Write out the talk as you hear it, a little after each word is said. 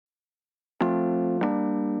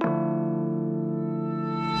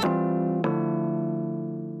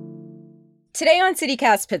Today on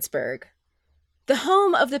CityCast Pittsburgh, the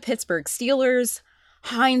home of the Pittsburgh Steelers,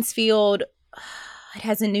 Heinz Field, it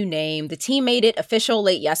has a new name. The team made it official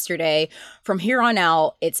late yesterday. From here on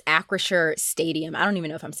out, it's Acrisure Stadium. I don't even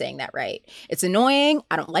know if I'm saying that right. It's annoying.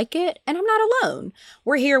 I don't like it. And I'm not alone.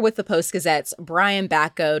 We're here with the Post-Gazette's Brian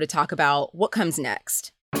Bacco to talk about what comes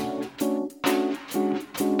next.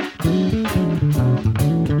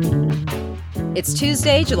 It's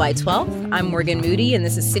Tuesday, July 12th. I'm Morgan Moody, and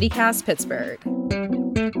this is CityCast Pittsburgh.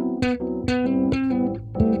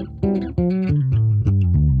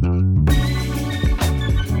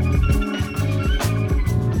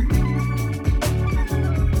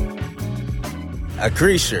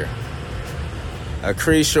 Acrisure.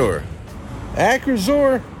 Acrisure.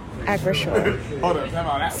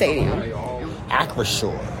 Stadium.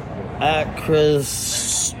 Acrisure.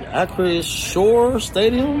 Acrisure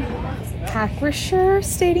Stadium? Acrisure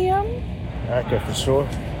Stadium? Acrisure.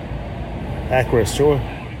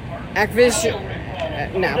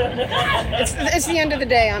 No. It's the end of the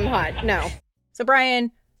day. I'm hot. No. So,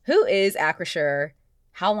 Brian, who is Acrisure?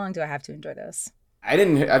 How long do I have to enjoy this?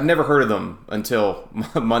 I've never heard of them until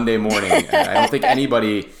Monday morning. I don't think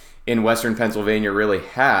anybody in Western Pennsylvania really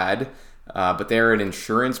had, but they're an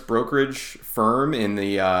insurance brokerage firm in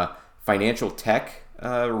the financial tech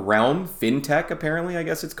realm, fintech apparently, I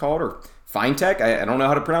guess it's called, or fintech. I don't know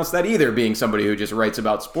how to pronounce that either, being somebody who just writes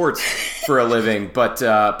about sports for a living. But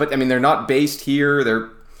I mean, they're not based here. They're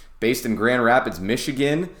based in Grand Rapids,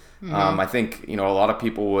 Michigan. Mm-hmm. I think a lot of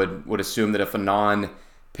people would assume that if a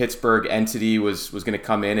non-Pittsburgh entity was going to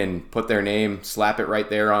come in and put their name, slap it right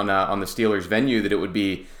there on the Steelers venue, that it would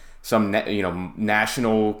be some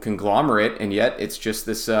national conglomerate, and yet it's just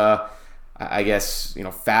this I guess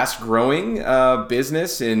fast-growing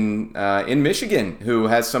business in Michigan who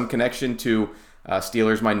has some connection to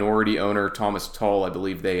Steelers minority owner Thomas Tull. I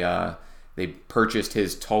believe they purchased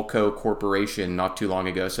his Tullco Corporation not too long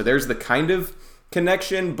ago. So there's the kind of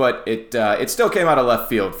connection, but it still came out of left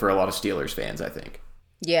field for a lot of Steelers fans, I think.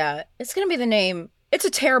 Yeah, it's going to be the name. It's a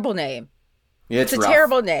terrible name. Yeah, it's a rough.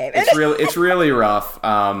 terrible name. It's really rough.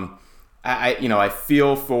 I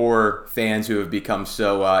feel for fans who have become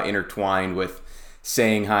so intertwined with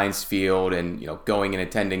saying Heinz Field and going and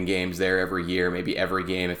attending games there every year, maybe every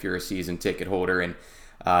game if you're a season ticket holder. And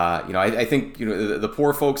I think the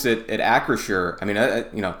poor folks at Acrisure. I mean,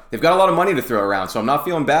 they've got a lot of money to throw around, so I'm not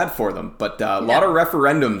feeling bad for them. But a lot of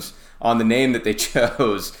referendums on the name that they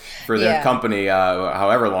chose for their company,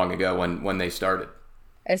 however long ago when they started.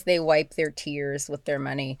 As they wipe their tears with their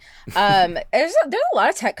money. There's a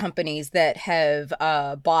lot of tech companies that have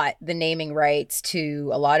bought the naming rights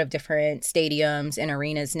to a lot of different stadiums and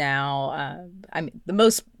arenas now. The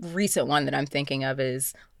most recent one that I'm thinking of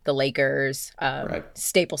is the Lakers, right.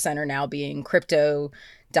 Staples Center now being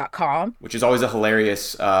Crypto.com. Which is always a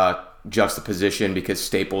hilarious juxtaposition, because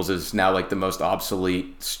Staples is now like the most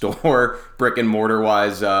obsolete store brick and mortar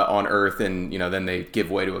wise on earth, and then they give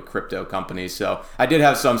way to a crypto company. So I did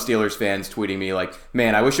have some Steelers fans tweeting me like,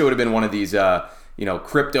 man, I wish it would have been one of these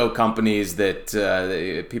crypto companies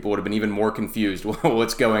that people would have been even more confused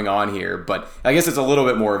what's going on here. But I guess it's a little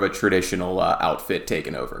bit more of a traditional outfit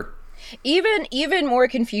taken over. Even more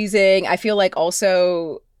confusing, I feel like.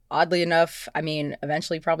 Also, oddly enough, I mean,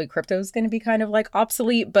 eventually probably crypto is going to be kind of like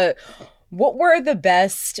obsolete, but what were the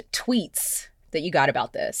best tweets that you got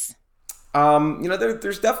about this?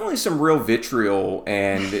 There's definitely some real vitriol,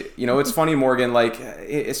 and it's funny, Morgan, like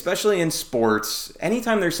especially in sports,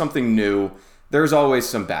 anytime there's something new, there's always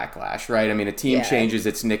some backlash, right? I mean, a team changes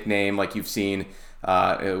its nickname, like you've seen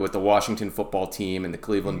with the Washington football team and the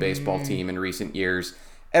Cleveland baseball team in recent years.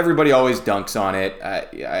 Everybody always dunks on it.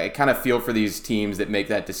 I kind of feel for these teams that make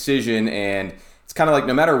that decision, and it's kind of like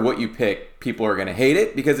no matter what you pick, people are going to hate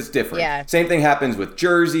it because it's different. Yeah. Same thing happens with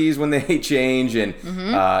jerseys when they change, and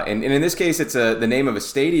and in this case, it's the name of a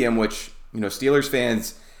stadium, which Steelers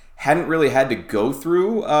fans hadn't really had to go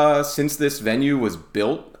through since this venue was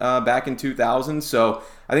built back in 2000. So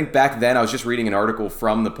I think back then, I was just reading an article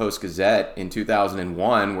from the Post-Gazette in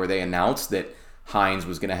 2001 where they announced that Heinz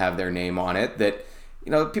was going to have their name on it, that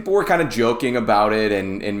people were kind of joking about it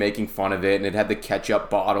and making fun of it, and it had the ketchup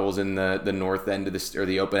bottles in the north end of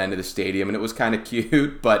the open end of the stadium, and it was kind of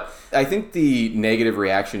cute. But I think the negative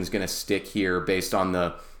reaction is going to stick here based on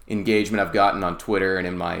the engagement I've gotten on Twitter and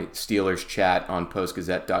in my Steelers chat on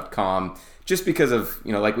postgazette.com, just because of,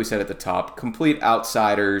 like we said at the top, complete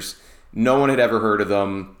outsiders. No one had ever heard of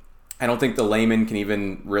them. I don't think the layman can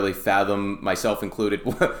even really fathom, myself included,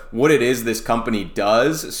 what it is this company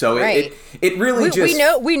does. So Right. it really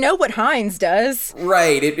we know what Heinz does.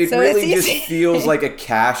 Right. It So really it's just easy. feels like a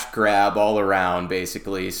cash grab all around,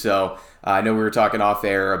 basically. So I know we were talking off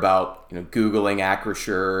air about Googling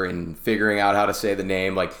Acrisure and figuring out how to say the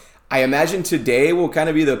name. Like, I imagine today will kind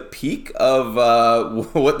of be the peak of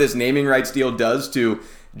what this naming rights deal does to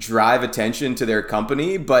drive attention to their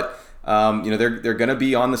company. But they're going to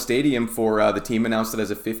be on the stadium for the team announced it as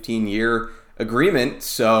a 15-year agreement.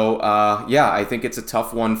 So I think it's a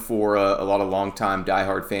tough one for a lot of longtime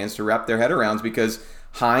diehard fans to wrap their head around, because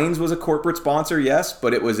Heinz was a corporate sponsor, yes,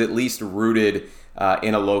 but it was at least rooted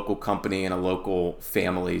in a local company and a local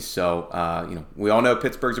family. So we all know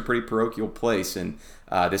Pittsburgh's a pretty parochial place, and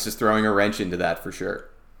this is throwing a wrench into that for sure.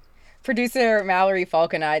 Producer Mallory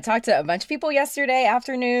Falk and I talked to a bunch of people yesterday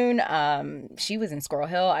afternoon. She was in Squirrel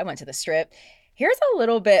Hill. I went to the Strip. Here's a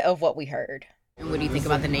little bit of what we heard. And what do you think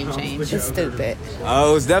about the name change? It's stupid.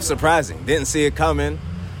 Oh, it was definitely surprising. Didn't see it coming.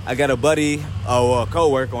 I got a buddy, a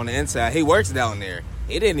co-worker on the inside. He works down there.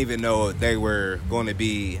 He didn't even know they were going to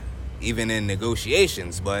be even in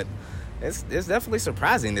negotiations, but it's definitely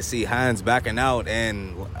surprising to see Heinz backing out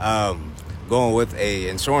and going with a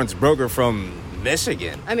insurance broker from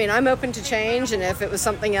Michigan. I mean, I'm open to change, and if it was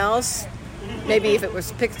something else, maybe if it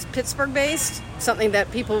was Pittsburgh-based, something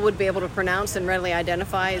that people would be able to pronounce and readily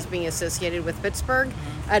identify as being associated with Pittsburgh,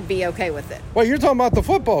 I'd be okay with it. Well, you're talking about the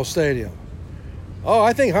football stadium. Oh,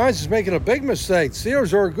 I think Heinz is making a big mistake.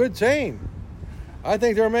 Steelers are a good team. I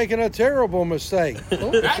think they're making a terrible mistake.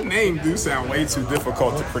 That name do sound way too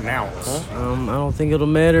difficult to pronounce. I don't think it'll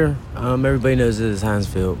matter. Everybody knows it is Heinz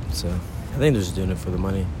Field, so I think they're just doing it for the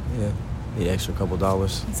money. Yeah, the extra couple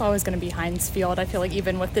dollars. It's always going to be Heinz Field. I feel like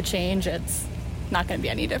even with the change, it's not going to be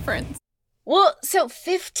any difference. Well, so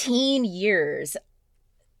 15 years,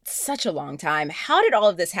 such a long time. How did all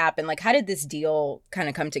of this happen? Like, how did this deal kind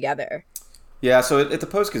of come together? Yeah, so at the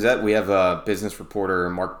Post-Gazette, we have a business reporter,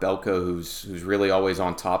 Mark Belko, who's really always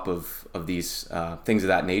on top of these things of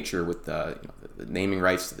that nature with the naming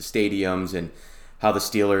rights to the stadiums and how the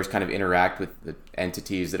Steelers kind of interact with the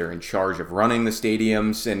entities that are in charge of running the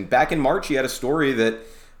stadiums. And back in March, he had a story that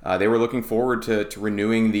they were looking forward to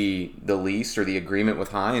renewing the lease or the agreement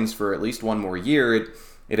with Heinz for at least one more year.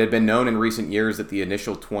 It had been known in recent years that the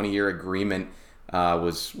initial 20-year agreement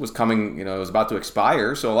was coming, it was about to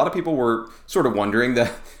expire. So a lot of people were sort of wondering,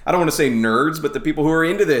 I don't want to say nerds, but the people who are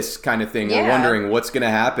into this kind of thing were wondering what's going to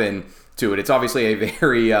happen to it. It's obviously a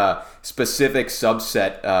very specific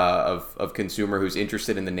subset of consumer who's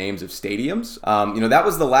interested in the names of stadiums. That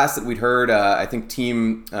was the last that we'd heard. I think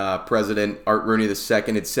team president Art Rooney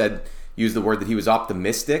II had used the word that he was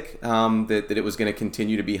optimistic that it was going to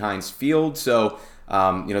continue to be Heinz Field. So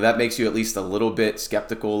that makes you at least a little bit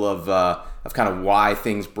skeptical of kind of why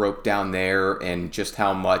things broke down there and just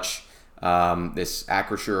how much this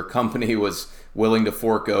Acrisure company was willing to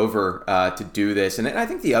fork over to do this. And I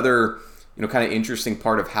think the other kind of interesting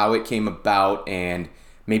part of how it came about and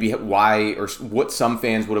maybe why or what some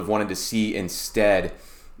fans would have wanted to see instead,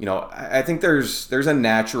 I think there's a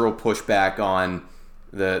natural pushback on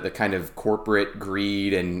the kind of corporate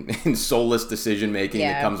greed and soulless decision making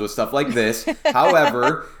that comes with stuff like this.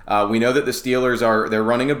 However, we know that the Steelers they're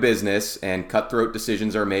running a business and cutthroat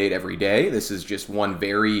decisions are made every day. This is just one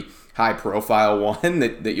very high profile one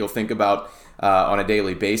that you'll think about on a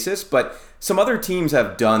daily basis. But some other teams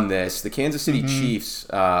have done this. The Kansas City Chiefs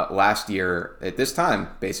last year at this time,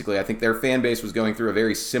 basically, I think their fan base was going through a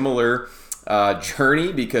very similar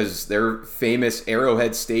journey because their famous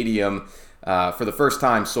Arrowhead Stadium for the first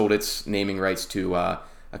time sold its naming rights to a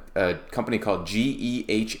company called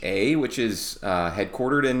GEHA, which is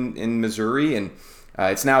headquartered in Missouri, and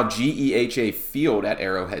it's now GEHA Field at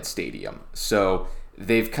Arrowhead Stadium. So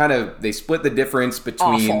they split the difference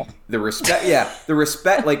between the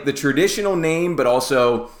respect, like the traditional name, but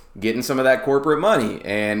also getting some of that corporate money.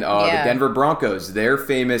 And the Denver Broncos, their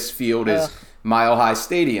famous field is Mile High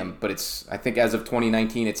Stadium, but I think as of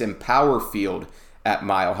 2019, it's Empower Field at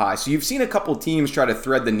Mile High. So you've seen a couple teams try to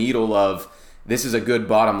thread the needle of this is a good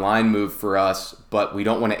bottom line move for us, but we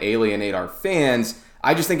don't want to alienate our fans.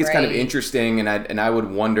 I just think it's kind of interesting, and I would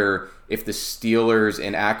wonder if the Steelers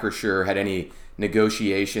and Acrisure had any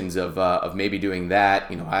negotiations of maybe doing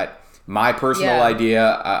that. My personal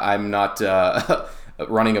idea, I'm not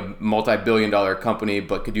running a multi-billion-dollar company,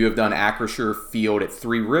 but could you have done Acrisure Field at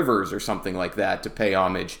Three Rivers or something like that to pay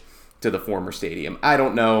homage to the former stadium? I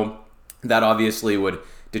don't know. That obviously would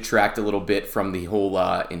detract a little bit from the whole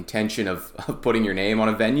intention of putting your name on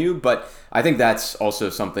a venue. But I think that's also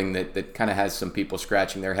something that kind of has some people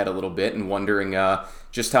scratching their head a little bit and wondering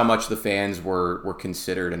just how much the fans were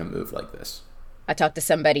considered in a move like this. I talked to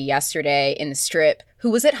somebody yesterday in the Strip who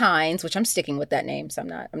was at Heinz, which I'm sticking with that name, so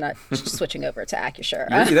I'm not switching over to Acrisure.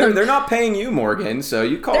 They're not paying you, Morgan, so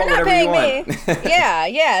you call it whatever you want. Me.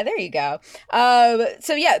 yeah, there you go.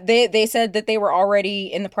 So yeah, they said that they were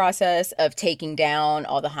already in the process of taking down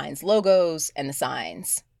all the Heinz logos and the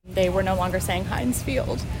signs. They were no longer saying Heinz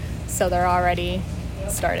Field, so they're already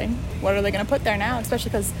starting. What are they going to put there now? Especially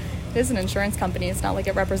because it is an insurance company. It's not like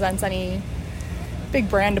it represents any big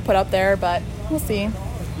brand to put up there, but we'll see.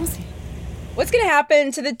 What's going to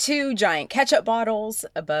happen to the 2 giant ketchup bottles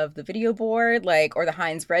above the video board, or the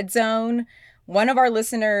Heinz Red Zone? One of our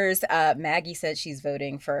listeners, Maggie, said she's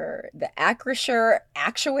voting for the Acrisure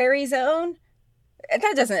Actuary Zone.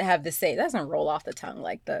 That doesn't have the same, that doesn't roll off the tongue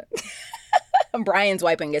like the... Brian's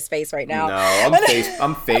wiping his face right now. No,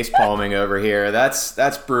 I'm face palming over here.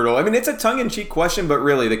 That's brutal. I mean, it's a tongue-in-cheek question, but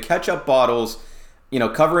really, the ketchup bottles,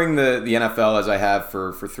 covering the NFL as I have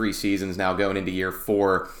for 3 seasons now, going into year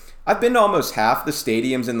 4, I've been to almost half the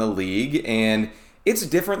stadiums in the league, and it's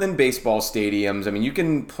different than baseball stadiums. I mean, you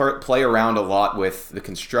can play around a lot with the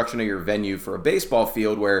construction of your venue for a baseball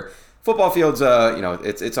field, where football fields,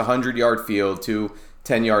 it's a 100-yard field, 2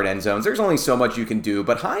 10-yard end zones. There's only so much you can do,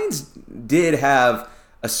 but Heinz did have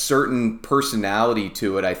a certain personality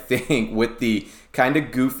to it, I think, with the kind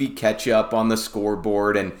of goofy ketchup on the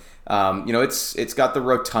scoreboard, and it's got the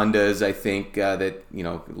rotundas, I think, that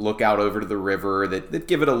look out over to the river, that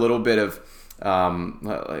give it a little bit of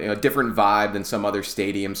a different vibe than some other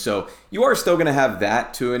stadiums. So you are still going to have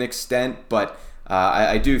that to an extent, but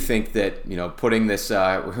I do think that putting this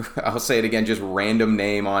I'll say it again, just random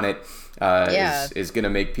name on it is going to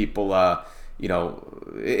make people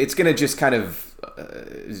it's going to just kind of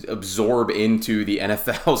absorb into the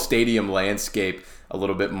NFL stadium landscape a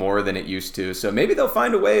little bit more than it used to. So maybe they'll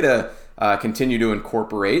find a way to continue to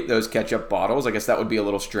incorporate those ketchup bottles. I guess that would be a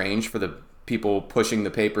little strange for the people pushing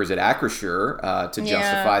the papers at Acrisure to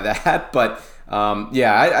justify that. But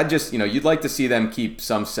I just, you'd like to see them keep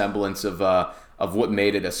some semblance of what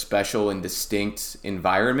made it a special and distinct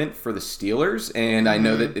environment for the Steelers. And I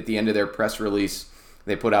know that at the end of their press release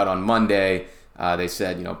they put out on Monday, they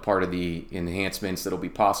said, part of the enhancements that'll be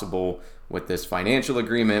possible with this financial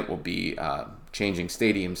agreement will be changing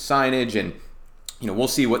stadium signage, and we'll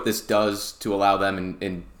see what this does to allow them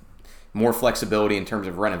in more flexibility in terms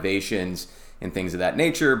of renovations and things of that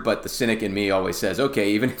nature. But the cynic in me always says,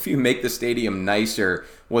 okay, even if you make the stadium nicer,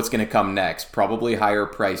 what's going to come next? Probably higher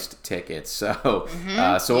priced tickets. So,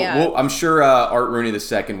 I'm sure Art Rooney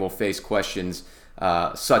II will face questions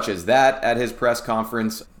such as that at his press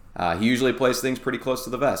conference. He usually plays things pretty close to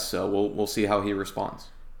the vest, so we'll see how he responds.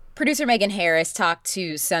 Producer Megan Harris talked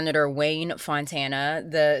to Senator Wayne Fontana.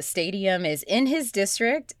 The stadium is in his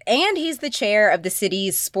district, and he's the chair of the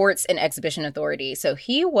city's Sports and Exhibition Authority. So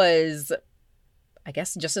he was, I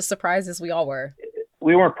guess, just as surprised as we all were.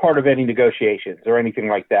 We weren't part of any negotiations or anything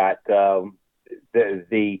like that.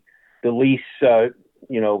 The lease,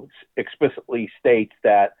 explicitly states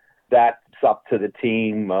that that's up to the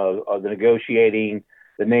team. The negotiating,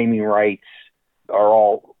 the naming rights are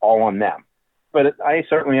all on them. But I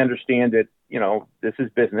certainly understand that, this is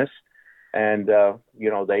business, and,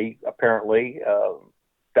 they apparently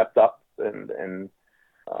stepped up, and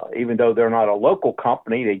even though they're not a local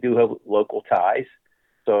company, they do have local ties.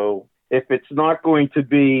 So if it's not going to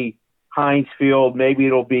be Heinz Field, maybe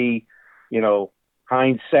it'll be,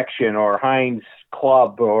 Heinz Section or Heinz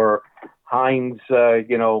Club or Heinz,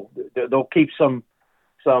 they'll keep some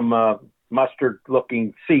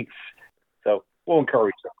mustard-looking seats. So we'll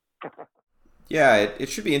encourage them. Yeah, it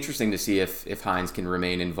should be interesting to see if Heinz can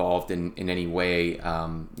remain involved in any way.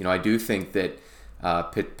 I do think that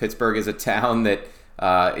Pittsburgh is a town that,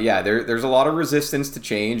 there's a lot of resistance to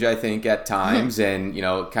change, I think, at times. And,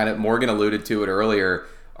 kind of Morgan alluded to it earlier.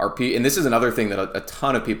 And this is another thing that a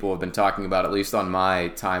ton of people have been talking about, at least on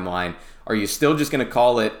my timeline. Are you still just going to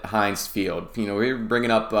call it Heinz Field? We're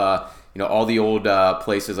bringing up all the old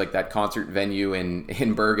places like that concert venue in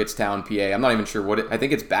Burgettstown, PA. I'm not even sure I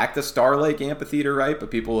think it's back to Star Lake Amphitheater, right?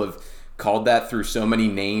 But people have called that through so many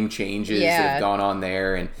name changes that have gone on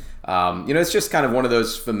there. And, it's just kind of one of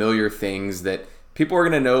those familiar things that people are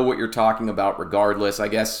going to know what you're talking about regardless. I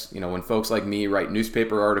guess, when folks like me write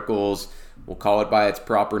newspaper articles, we'll call it by its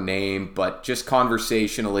proper name. But just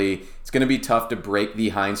conversationally, it's going to be tough to break the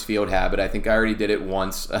Heinz Field habit. I think I already did it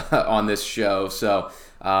once on this show. So,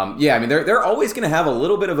 they're always going to have a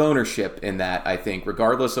little bit of ownership in that, I think,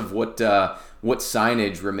 regardless of what what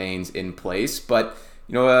signage remains in place. But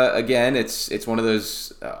again, it's one of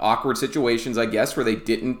those awkward situations, I guess, where they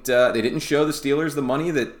didn't show the Steelers the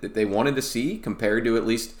money that they wanted to see compared to at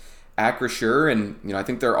least Acrisure. And I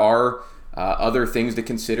think there are other things to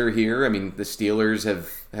consider here. I mean, the Steelers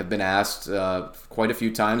have been asked quite a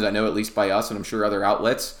few times, I know, at least by us, and I'm sure other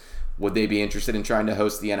outlets, would they be interested in trying to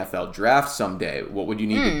host the NFL draft someday? What would you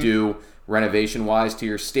need to do renovation-wise to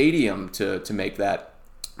your stadium to make that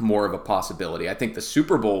more of a possibility? I think the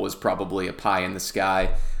Super Bowl was probably a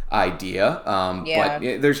pie-in-the-sky idea. But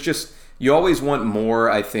there's just, you always want more,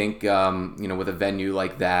 I think, with a venue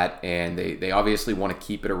like that, and they obviously want to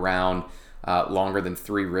keep it around longer than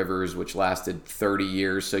Three Rivers, which lasted 30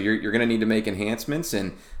 years. So you're going to need to make enhancements,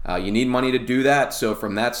 and you need money to do that. So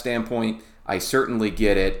from that standpoint, I certainly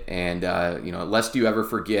get it. And, lest you ever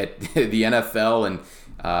forget, the NFL and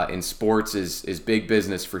in sports is big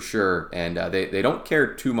business for sure. And they don't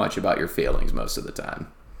care too much about your failings most of the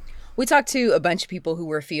time. We talked to a bunch of people who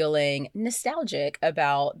were feeling nostalgic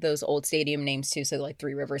about those old stadium names too. So like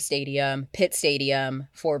Three Rivers Stadium, Pitt Stadium,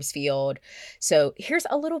 Forbes Field. So here's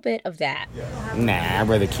a little bit of that. Nah, I'd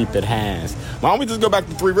rather keep it Heinz. Why don't we just go back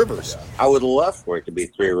to Three Rivers? I would love for it to be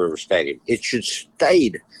Three Rivers Stadium. It should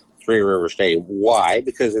stay Three Rivers Stadium. Why?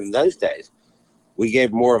 Because in those days, we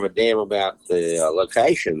gave more of a damn about the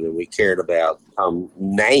location than we cared about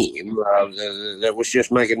name that was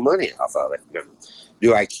just making money off of it. No.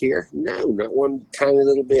 Do I care? No, not one tiny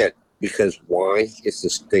little bit. Because why? It's the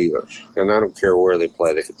Steelers. And I don't care where they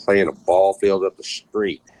play. They could play in a ball field up the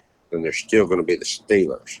street, and they're still going to be the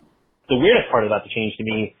Steelers. The weirdest part about the change to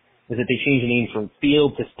me is that they changed the name from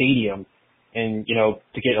field to stadium. And,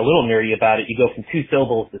 to get a little nerdy about it, you go from 2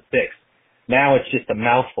 syllables to 6. Now it's just a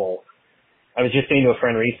mouthful. I was just saying to a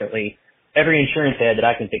friend recently, every insurance ad that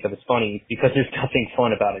I can think of is funny because there's nothing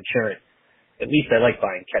fun about insurance. At least I like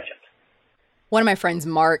buying ketchup. One of my friends,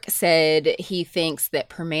 Mark, said he thinks that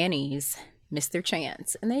Permanis missed their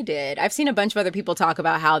chance, and they did. I've seen a bunch of other people talk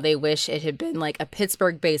about how they wish it had been like a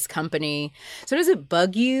Pittsburgh-based company. So does it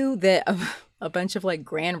bug you that a bunch of like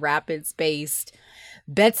Grand Rapids-based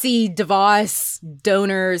Betsy DeVos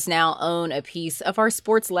donors now own a piece of our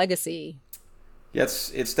sports legacy? Yeah,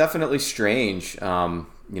 it's definitely strange.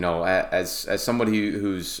 As somebody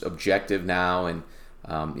who's objective now and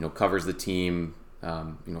covers the team,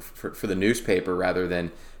 for the newspaper rather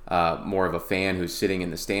than more of a fan who's sitting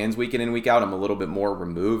in the stands week in and week out, I'm a little bit more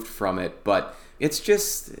removed from it. But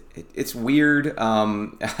it's weird.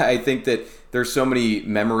 I think that there's so many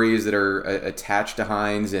memories that are attached to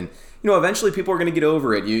Heinz, and eventually people are going to get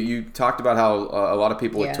over it. You talked about how a lot of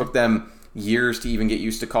people, it took them years to even get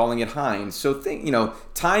used to calling it Heinz. So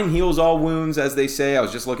time heals all wounds, as they say. I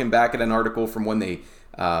was just looking back at an article from when they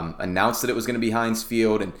announced that it was going to be Heinz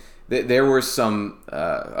Field, and there were some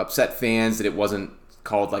upset fans that it wasn't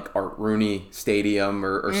called like Art Rooney Stadium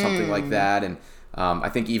or something like that. And I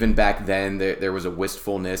think even back then there was a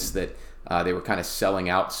wistfulness that they were kind of selling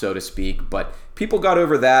out, so to speak. But people got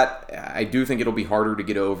over that. I do think it'll be harder to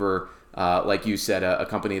get over, like you said, a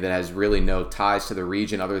company that has really no ties to the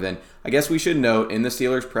region other than, I guess we should note, in the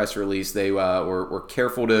Steelers press release, they were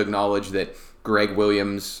careful to acknowledge that Greg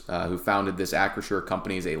Williams, who founded this Acrisure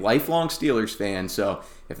company, is a lifelong Steelers fan. So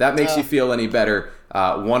if that makes you feel any better,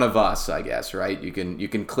 one of us, I guess, right? You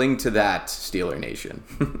can cling to that, Steeler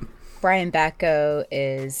Nation. Brian Batko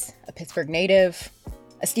is a Pittsburgh native,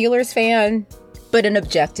 a Steelers fan, but an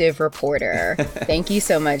objective reporter. Thank you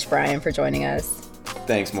so much, Brian, for joining us.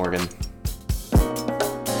 Thanks, Morgan.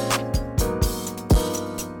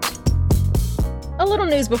 A little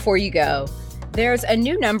news before you go. There's a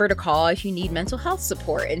new number to call if you need mental health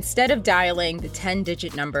support. Instead of dialing the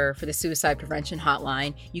 10-digit number for the suicide prevention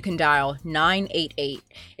hotline, you can dial 988.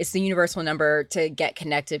 It's the universal number to get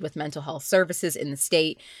connected with mental health services in the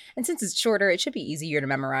state. And since it's shorter, it should be easier to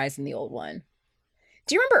memorize than the old one.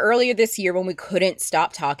 Do you remember earlier this year when we couldn't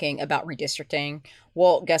stop talking about redistricting?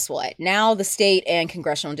 Well, guess what? Now the state and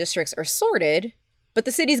congressional districts are sorted, but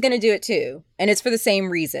the city's going to do it too. And it's for the same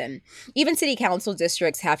reason. Even city council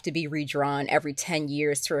districts have to be redrawn every 10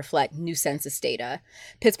 years to reflect new census data.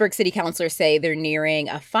 Pittsburgh city councilors say they're nearing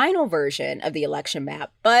a final version of the election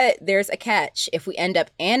map, but there's a catch. If we end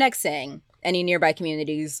up annexing any nearby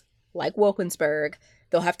communities like Wilkinsburg,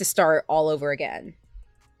 they'll have to start all over again.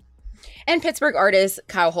 And Pittsburgh artist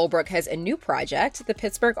Kyle Holbrook has a new project, the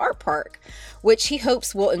Pittsburgh Art Park, which he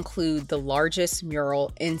hopes will include the largest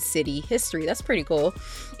mural in city history. That's pretty cool.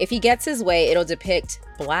 If he gets his way, it'll depict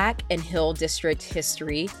Black and Hill District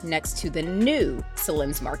history next to the new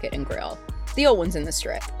Salim's Market and Grill. The old one's in the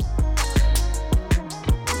Strip.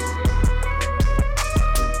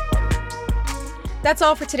 That's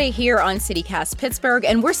all for today here on CityCast Pittsburgh,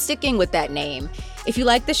 and we're sticking with that name. If you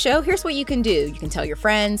like the show, here's what you can do. You can tell your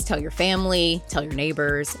friends, tell your family, tell your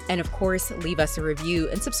neighbors, and of course, leave us a review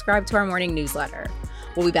and subscribe to our morning newsletter.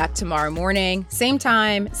 We'll be back tomorrow morning, same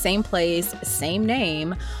time, same place, same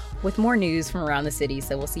name, with more news from around the city,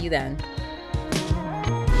 so we'll see you then.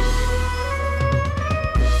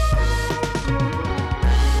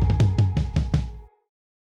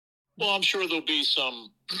 Well, I'm sure there'll be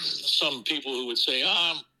some people who would say,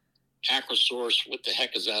 Acrosource, what the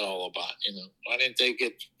heck is that all about? Why didn't they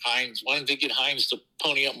get Heinz? Why didn't they get Heinz to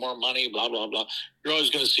pony up more money? Blah, blah, blah. You're always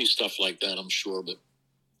going to see stuff like that, I'm sure. But,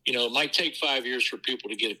 it might take 5 years for people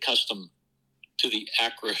to get accustomed to the I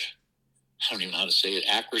don't even know how to say it.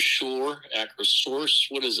 Acrosource.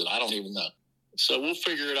 What is it? I don't even know. So we'll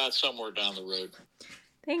figure it out somewhere down the road.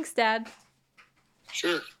 Thanks, Dad.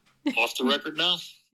 Sure. Off the record now?